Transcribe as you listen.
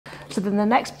So then the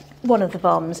next one of the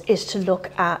VOMs is to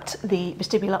look at the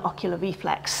vestibular-ocular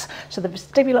reflex. So the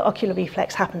vestibular-ocular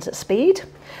reflex happens at speed,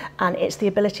 and it's the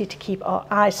ability to keep our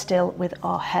eyes still with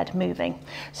our head moving.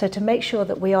 So to make sure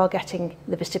that we are getting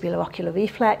the vestibular-ocular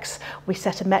reflex, we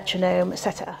set a metronome,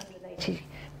 set it at 180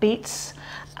 beats,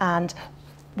 and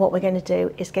what we're going to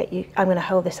do is I'm going to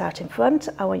hold this out in front.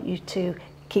 I want you to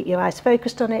keep your eyes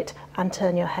focused on it and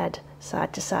turn your head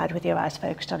side to side with your eyes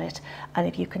focused on it. And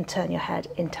if you can turn your head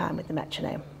in time with the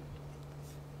metronome.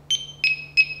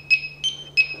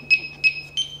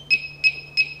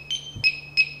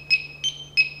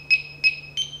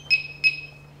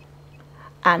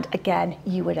 And again,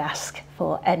 you would ask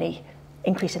for any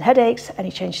increase in headaches,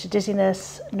 any change to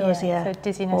dizziness, nausea, so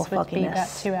dizziness or would be about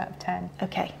fogginess. 2 out of 10.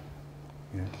 Okay.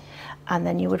 Yeah. And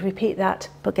then you would repeat that,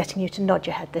 but getting you to nod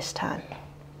your head this time.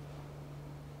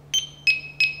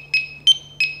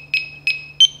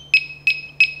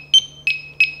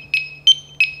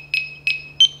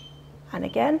 And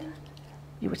again,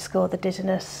 you would score the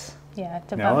dizziness. Yeah.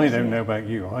 Now, I don't know about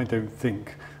you. I don't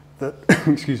think that,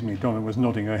 excuse me, Donna was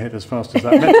nodding her head as fast as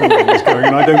that metronome was going,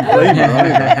 and I don't blame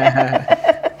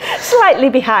her either. Slightly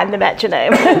behind the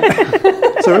metronome.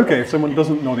 So, okay, if someone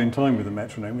doesn't nod in time with the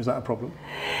metronome, is that a problem?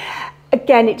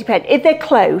 Again, it depends. If they're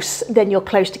close, then you're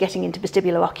close to getting into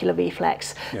vestibular-ocular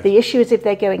reflex. Yes. The issue is if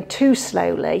they're going too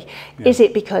slowly, is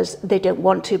it because they don't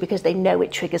want to, because they know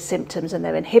it triggers symptoms and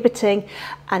they're inhibiting?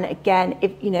 And again,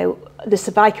 if you know, the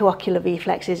cervico-ocular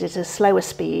reflex is at a slower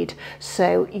speed,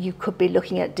 so you could be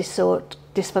looking at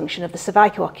dysfunction of the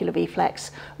cervico-ocular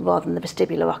reflex rather than the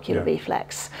vestibular-ocular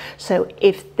reflex. So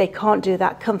if they can't do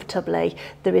that comfortably,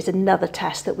 there is another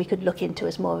test that we could look into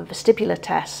as more of a vestibular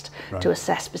test to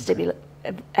assess vestibular,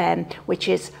 which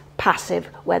is passive,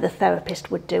 where the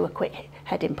therapist would do a quick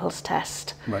head impulse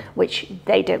test, which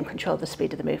they don't control the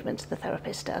speed of the movements, the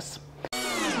therapist does.